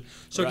Pujols was.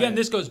 So again,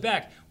 this goes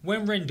back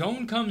when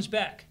Rendon comes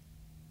back,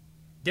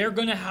 they're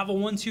gonna have a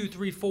 1, 2,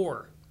 3,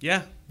 4.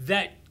 Yeah,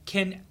 that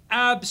can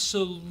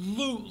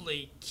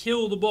absolutely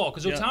kill the ball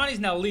because Ohtani's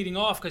now leading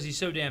off because he's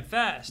so damn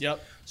fast.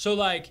 Yep. So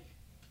like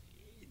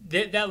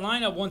that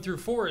lineup 1 through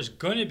 4 is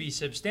gonna be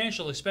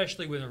substantial,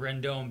 especially with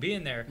Rendon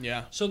being there.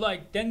 Yeah. So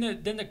like then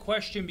the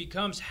question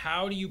becomes,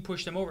 how do you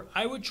push them over?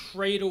 I would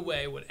trade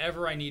away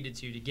whatever I needed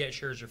to get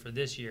Scherzer for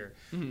this year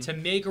to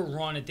make a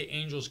run at the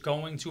Angels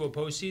going to a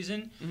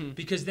postseason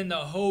because then the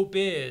hope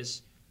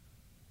is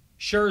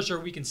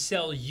Scherzer we can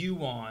sell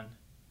you on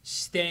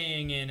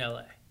staying in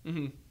LA.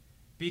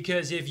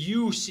 Because if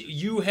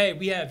hey,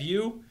 we have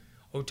you.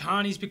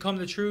 Ohtani's become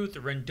the truth.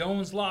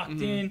 Rendon's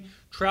locked in.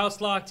 Trout's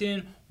locked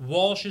in.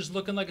 Walsh is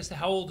looking like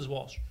how old is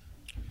Walsh?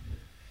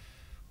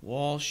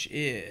 Walsh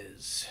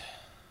is.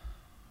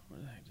 Where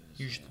the heck does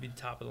he used to be the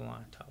top of the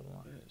line. It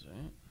is, right?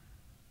 What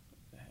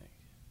the heck?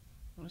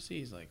 I want to see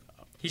he's like.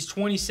 He's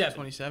 27.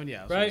 27,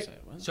 yeah. Right?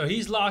 So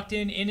he's locked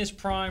in his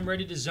prime,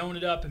 ready to zone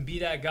it up and be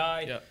that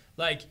guy. Yep.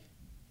 Like,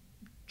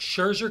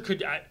 Scherzer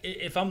could,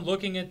 if I'm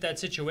looking at that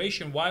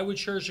situation, why would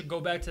Scherzer go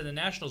back to the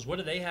Nationals? What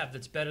do they have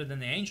that's better than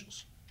the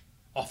Angels?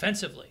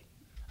 Offensively,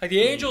 like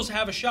the Angels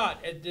have a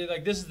shot at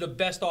like this is the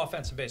best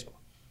offense in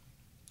baseball.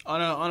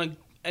 On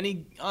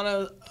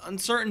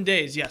certain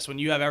days, yes, when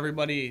you have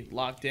everybody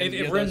locked in.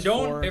 If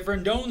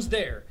Rendon's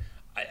there,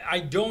 I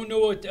don't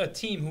know a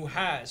team who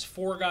has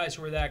 4 guys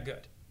who are that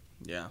good.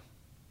 Yeah.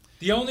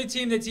 The only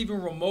team that's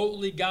even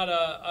remotely got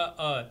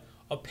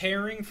a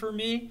pairing for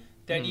me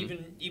that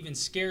even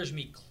scares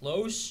me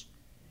close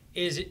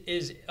is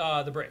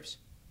the Braves.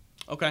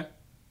 Okay.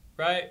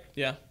 Right.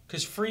 Yeah.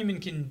 Because Freeman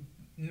can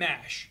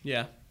mash.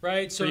 Yeah.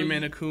 Right? So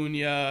Freeman,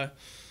 Acuna,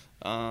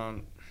 I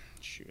don't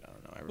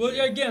know. Well,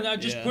 again, I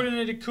just putting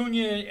it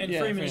Acuna and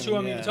Freeman is who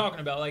I'm even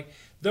talking about. Like,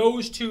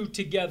 those two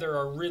together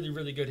are really,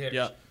 really good hitters.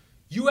 Yeah.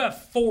 You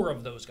have 4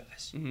 of those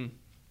guys.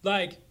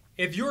 Like,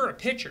 if you're a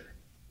pitcher,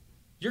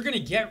 you're going to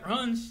get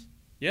runs.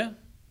 Yeah.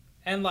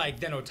 And, like,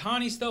 then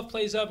Ohtani stuff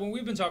plays up, and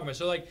we've been talking about it.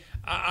 So, like,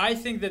 I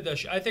think that a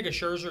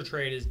Scherzer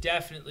trade is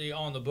definitely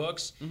on the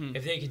books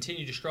if they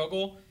continue to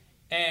struggle.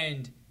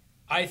 And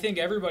I think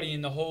everybody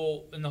in the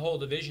whole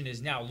division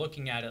is now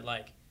looking at it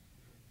like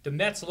the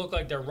Mets look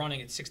like they're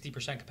running at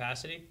 60%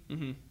 capacity,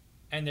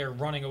 and they're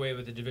running away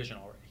with the division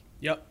already.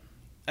 Yep.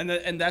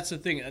 And that's the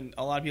thing, and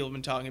a lot of people have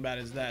been talking about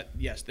is that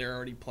yes, they're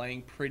already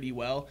playing pretty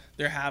well.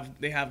 They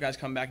have guys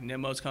coming back.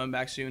 Nimmo's coming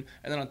back soon,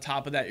 and then on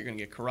top of that, you're gonna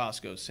get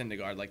Carrasco,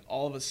 Syndergaard. Like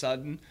all of a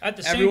sudden,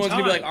 everyone's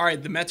gonna be like, all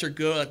right, the Mets are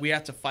good. Like we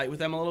have to fight with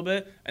them a little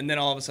bit, and then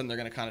all of a sudden they're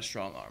gonna kind of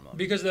strong arm them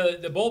because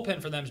the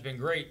bullpen for them has been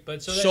great,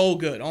 but so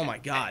good. Oh my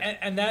god!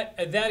 And that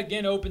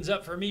again opens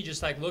up for me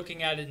just like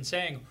looking at it and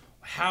saying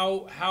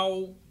how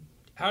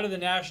do the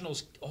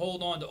Nationals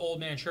hold on to old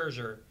man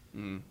Scherzer?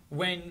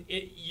 When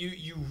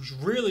you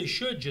really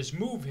should just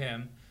move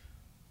him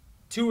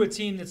to a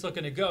team that's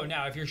looking to go.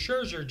 Now, if you're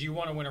Scherzer, do you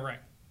want to win a ring?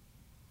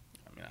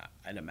 I mean,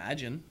 I'd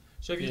imagine.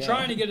 So if you're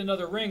trying to get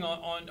another ring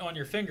on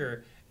your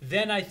finger,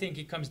 then I think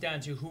it comes down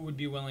to who would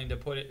be willing to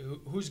put it,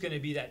 who's going to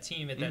be that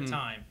team at that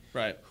time,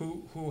 right?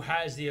 Who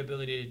has the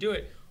ability to do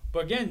it.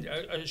 But again,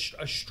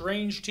 a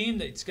strange team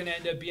that's going to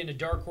end up being a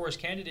dark horse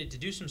candidate to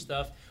do some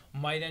stuff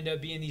might end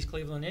up being these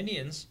Cleveland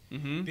Indians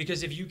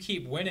because if you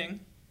keep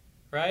winning.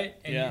 Right?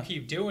 And you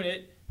keep doing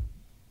it,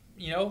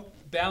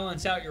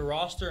 balance out your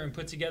roster and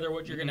put together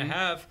what you're going to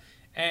have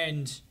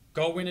and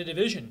go win a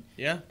division.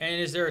 Yeah.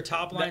 And is there a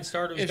top-line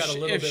starter who's got a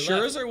little bit left? If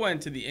Scherzer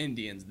went to the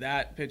Indians,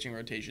 that pitching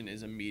rotation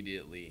is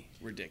immediately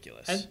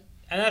ridiculous. And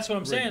that's what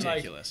I'm saying.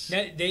 Ridiculous.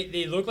 Like,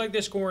 they look like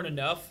they're scoring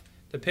enough.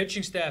 The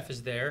pitching staff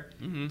is there.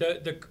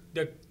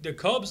 The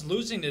Cubs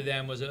losing to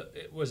them was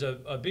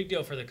a big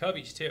deal for the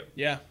Cubbies, too.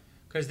 Yeah.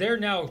 because they're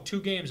now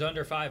 2 games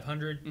under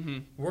 500. Mm-hmm.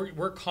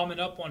 We're coming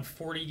up on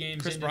 40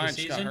 games into the season.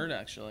 Chris Bryant got hurt,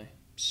 actually.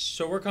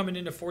 So we're coming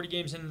into 40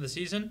 games into the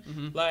season.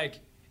 Mm-hmm.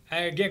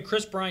 Again,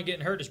 Chris Bryant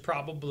getting hurt is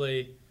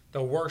probably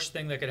the worst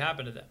thing that could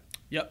happen to them.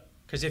 Yep.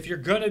 Because if you're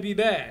going to be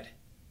bad,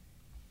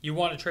 you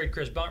want to trade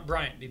Chris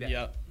Bryant be bad.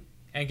 Yep.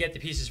 And get the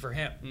pieces for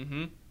him.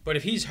 Mm-hmm. But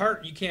if he's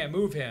hurt, you can't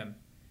move him.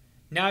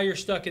 Now you're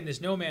stuck in this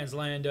no man's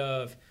land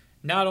of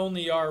not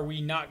only are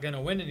we not going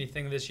to win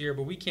anything this year,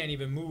 but we can't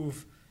even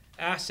move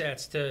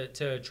assets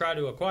to try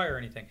to acquire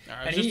anything.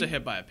 And just a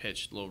hit by a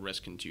pitch, little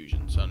wrist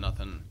contusion, so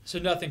nothing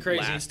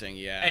crazy. Lasting,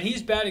 yeah. And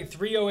he's batting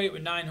 .308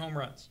 with 9 home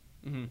runs.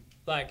 Mm-hmm.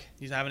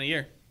 He's having a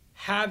year.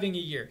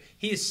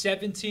 He is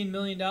 $17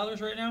 million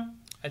right now,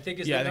 I think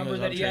is the number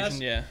that he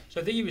has. Yeah.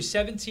 So I think he was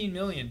 $17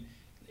 million.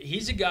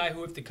 He's a guy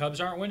who, if the Cubs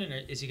aren't winning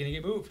it, is he going to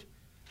get moved?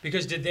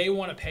 Because did they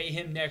want to pay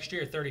him next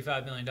year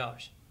 $35 million?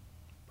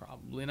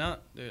 Probably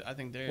not. I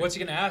think they're. What's he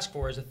going to ask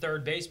for is a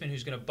third baseman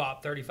who's going to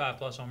bop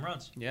 35-plus home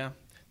runs. Yeah.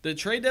 The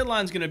trade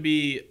deadline's going to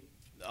be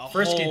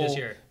frisky this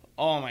year.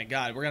 Oh, my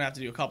God. We're going to have to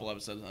do a couple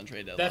episodes on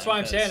trade deadline. That's why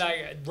I'm saying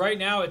right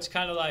now it's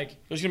kind of like.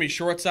 There's going to be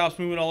shortstops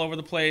moving all over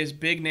the place,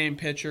 big-name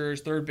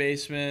pitchers, third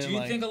baseman. Do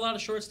you think a lot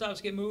of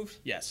shortstops get moved?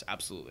 Yes,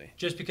 absolutely.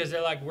 Just because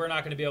they're like, we're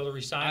not going to be able to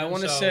re-sign I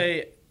want to so.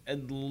 say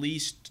at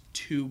least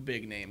 2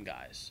 big-name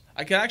guys.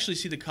 I could actually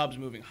see the Cubs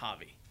moving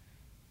Javi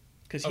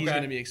because he's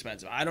going to be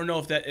expensive. I don't know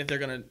if they're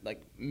going to,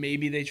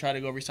 maybe they try to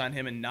go re-sign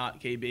him and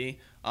not KB.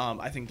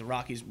 I think the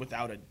Rockies,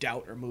 without a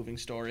doubt, are moving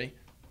Story.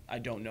 I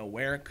don't know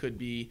where. It could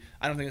be.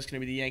 I don't think it's going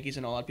to be the Yankees,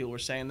 and a lot of people were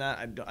saying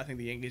that. I think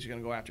the Yankees are going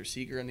to go after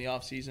Seager in the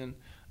offseason.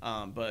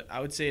 But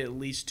I would say at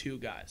least 2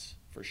 guys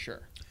for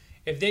sure.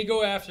 If they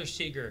go after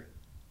Seager,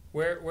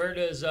 where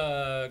does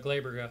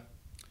Glaber go?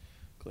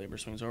 Glaber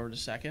swings over to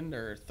second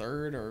or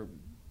third or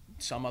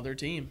some other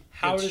team.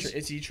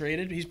 Is he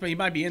traded? He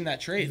might be in that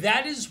trade.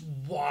 That is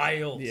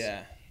wild.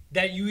 Yeah.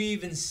 That you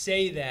even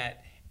say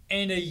that.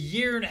 And a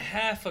year and a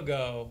half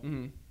ago,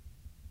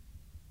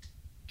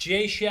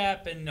 Jay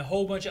Shapp and a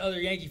whole bunch of other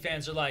Yankee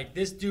fans are like,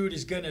 this dude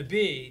is going to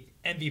be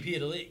MVP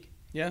of the league.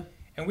 Yeah.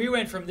 And we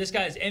went from this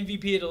guy's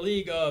MVP of the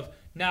league of,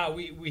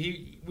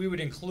 we would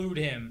include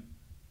him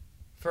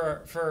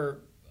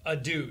for a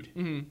dude.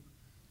 Mm-hmm.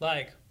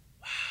 Wow.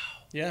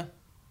 Yeah.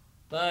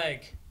 Wow.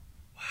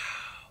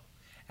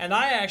 And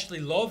I actually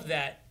love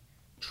that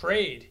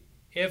trade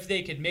if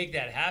they could make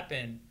that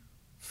happen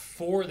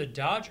for the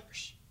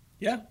Dodgers.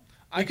 Yeah.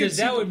 Because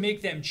that would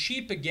make them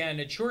cheap again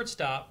at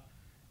shortstop,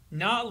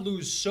 not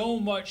lose so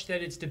much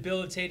that it's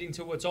debilitating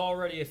to what's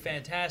already a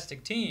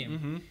fantastic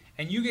team,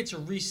 and you get to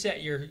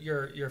reset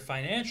your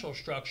financial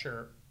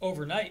structure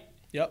overnight.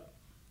 Yep.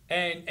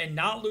 And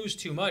not lose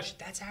too much.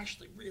 That's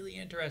actually really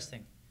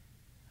interesting.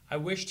 I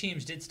wish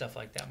teams did stuff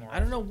like that more often. I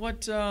don't know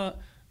what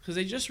because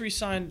they just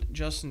re-signed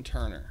Justin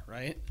Turner,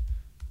 right?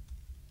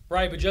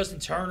 Right, but Justin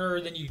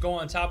Turner, then you go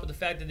on top of the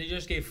fact that they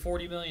just gave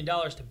 $40 million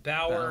to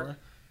Bauer.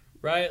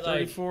 Right,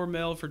 $34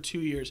 million for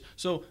 2 years.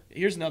 So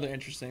here's another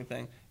interesting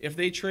thing: if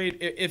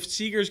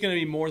Seager's going to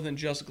be more than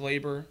just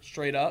Glaber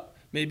straight up,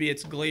 maybe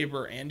it's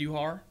Glaber and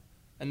Uhar,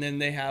 and then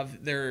they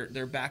have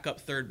their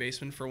backup third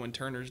baseman for when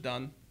Turner's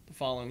done the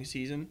following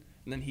season,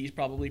 and then he's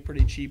probably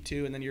pretty cheap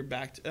too, and then you're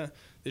back to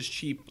this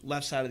cheap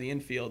left side of the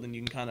infield, and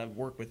you can kind of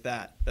work with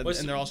that. And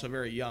they're also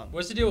very young.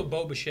 What's the deal with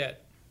Bo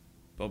Bichette?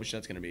 Bo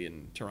Bichette's going to be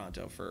in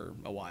Toronto for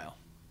a while.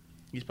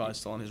 He's probably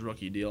still on his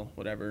rookie deal,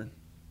 whatever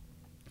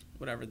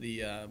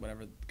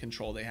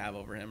control they have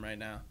over him right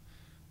now.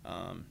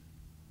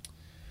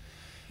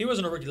 He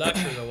wasn't a rookie last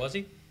year, though, was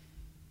he?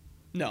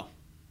 No.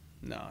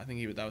 I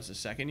think that was his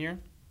second year.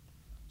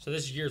 So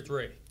this is year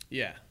 3.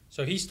 Yeah.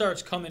 So he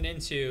starts coming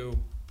into.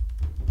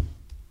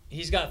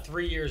 He's got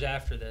 3 years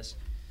after this.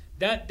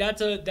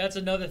 That's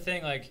another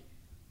thing. Like,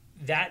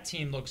 that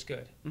team looks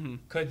good. Mm-hmm.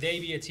 Could they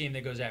be a team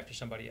that goes after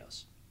somebody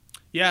else?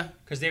 Yeah,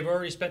 because they've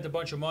already spent a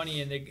bunch of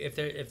money, and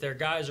if their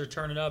guys are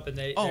turning up, and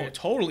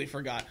totally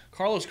forgot.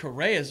 Carlos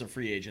Correa is a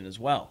free agent as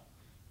well.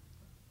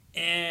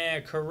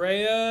 And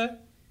Correa,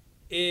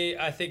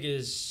 I think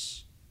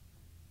is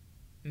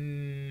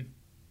gonna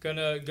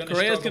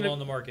struggle on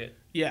the market.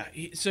 Yeah,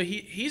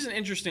 he's an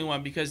interesting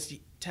one because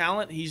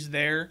talent, he's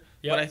there,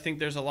 but I think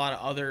there's a lot of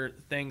other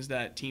things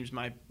that teams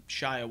might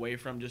shy away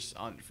from just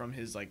from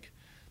his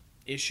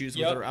issues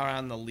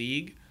around the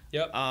league.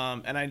 Yep.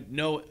 And I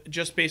know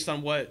just based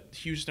on what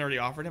Houston already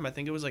offered him, I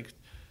think it was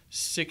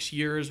 6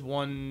 years,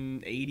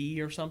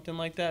 180 or something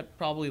like that,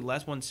 probably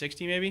less,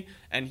 160 maybe,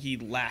 and he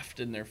laughed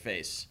in their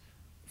face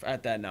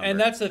at that number. And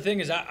that's the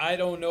thing is I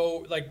don't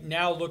know,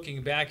 now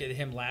looking back at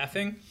him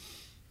laughing,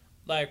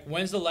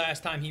 when's the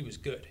last time he was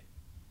good?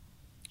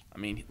 I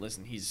mean,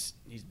 listen, he's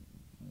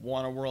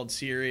won a World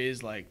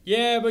Series,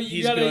 yeah, but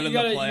you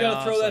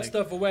gotta throw that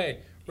stuff away,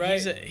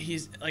 right?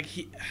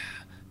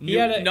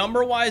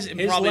 Number-wise,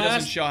 it probably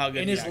doesn't show how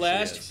good he actually is. In his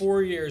last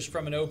 4 years,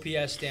 from an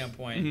OPS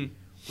standpoint,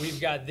 we've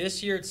got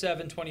this year at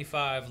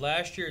 725,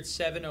 last year at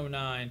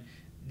 709,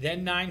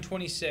 then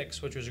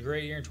 926, which was a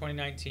great year in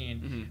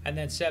 2019, and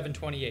then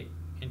 728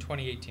 in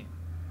 2018.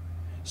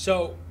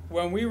 So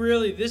when we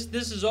really this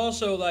is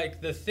also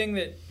like the thing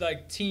that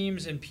like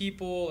teams and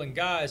people and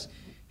guys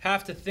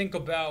have to think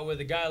about with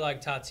a guy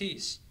like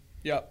Tatis.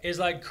 Yep. Is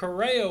like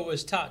Correa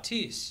was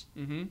Tatis.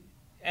 Mm-hmm.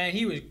 And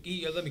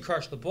he let me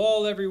crush the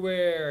ball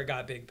everywhere. I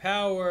got big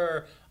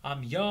power.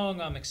 I'm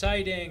young. I'm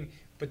exciting.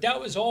 But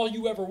that was all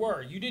you ever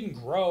were. You didn't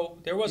grow.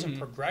 There wasn't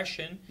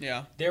progression.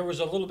 Yeah. There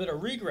was a little bit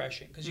of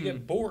regression because you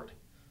get bored.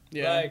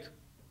 Yeah. Like,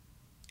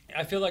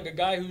 I feel like a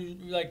guy who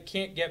like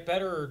can't get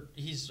better.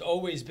 He's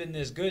always been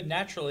this good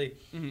naturally.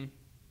 Mm-hmm.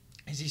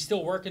 Is he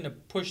still working to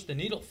push the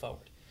needle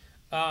forward?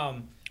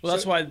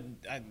 That's why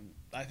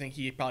I think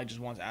he probably just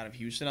wants out of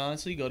Houston.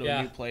 Honestly, go to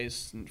a new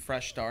place, and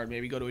fresh start.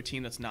 Maybe go to a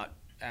team that's not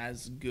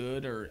as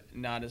good or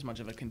not as much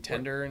of a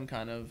contender, and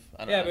kind of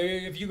I don't know. But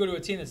if you go to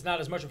a team that's not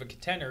as much of a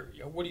contender,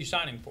 what are you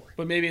signing for?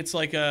 But maybe it's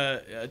like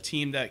a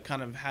team that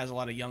kind of has a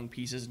lot of young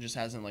pieces and just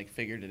hasn't like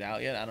figured it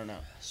out yet. I don't know.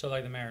 So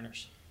like the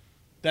Mariners.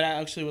 That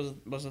actually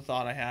was a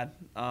thought I had.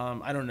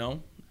 I don't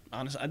know.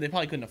 Honestly, they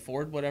probably couldn't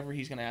afford whatever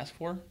he's going to ask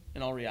for.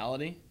 In all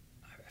reality,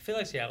 I feel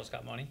like Seattle's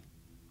got money.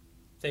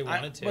 If they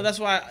wanted to. Well, that's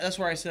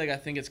where I say like I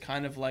think it's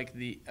kind of like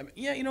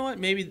you know what?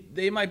 Maybe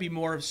they might be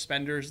more of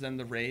spenders than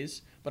the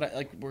Rays.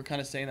 But we're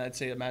kind of saying that. I'd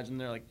say imagine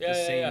they're like the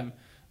same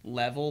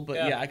level. But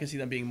I can see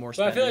them being more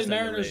spenders. But I feel like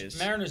than the Rays.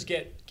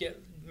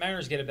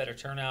 Mariners get a better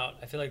turnout.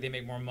 I feel like they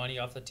make more money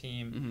off the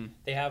team. Mm-hmm.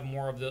 They have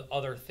more of the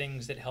other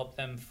things that help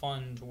them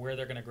fund where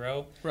they're going to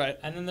grow. Right.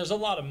 And then there's a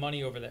lot of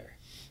money over there.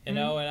 You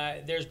know,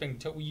 and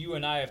you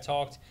and I have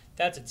talked.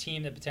 That's a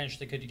team that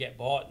potentially could get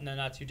bought in the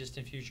not too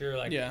distant future.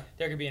 Like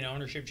there could be an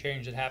ownership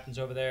change that happens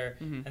over there,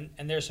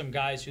 and there's some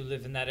guys who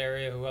live in that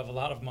area who have a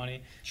lot of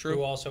money,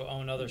 who also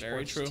own other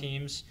sports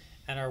teams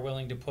and are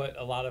willing to put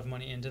a lot of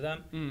money into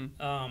them.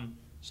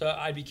 So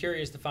I'd be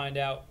curious to find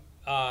out.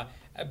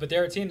 But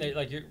they're a team that,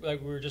 like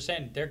we were just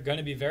saying, they're going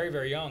to be very,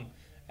 very young,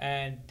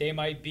 and they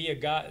might be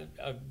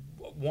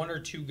one or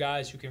two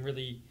guys who can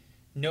really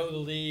know the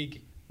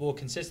league, will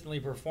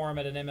consistently perform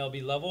at an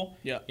MLB level.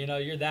 Yeah, you know,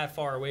 you're that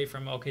far away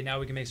from now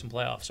we can make some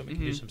playoffs, so we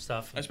can do some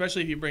stuff.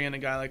 Especially if you bring in a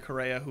guy like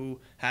Correa who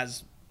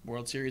has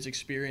World Series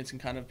experience and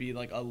kind of be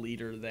like a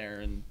leader there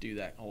and do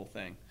that whole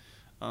thing.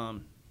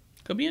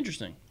 Could be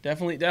interesting.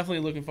 Definitely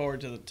looking forward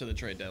to the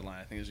trade deadline.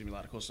 I think there's gonna be a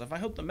lot of cool stuff. I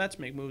hope the Mets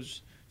make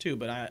moves too,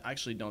 but I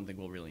actually don't think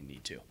we'll really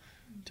need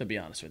to be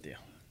honest with you.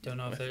 Don't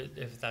know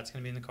if that's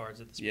gonna be in the cards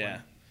at this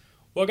point.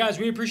 Well, guys,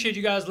 we appreciate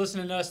you guys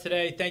listening to us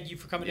today. Thank you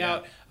for coming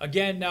out.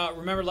 Again,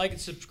 remember, like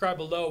and subscribe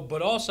below,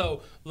 but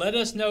also let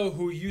us know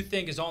who you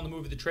think is on the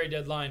move at the trade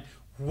deadline.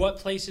 What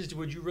places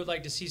would you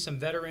like to see some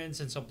veterans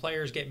and some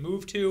players get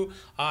moved to?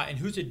 And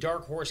who's a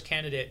dark horse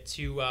candidate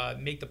to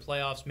make the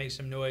playoffs, make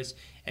some noise,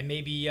 and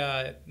maybe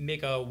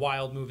make a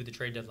wild move at the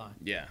trade deadline?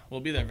 Yeah,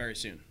 we'll be there very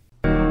soon.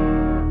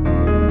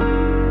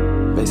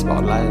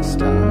 Baseball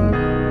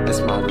lifestyle,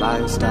 it's my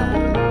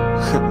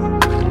lifestyle.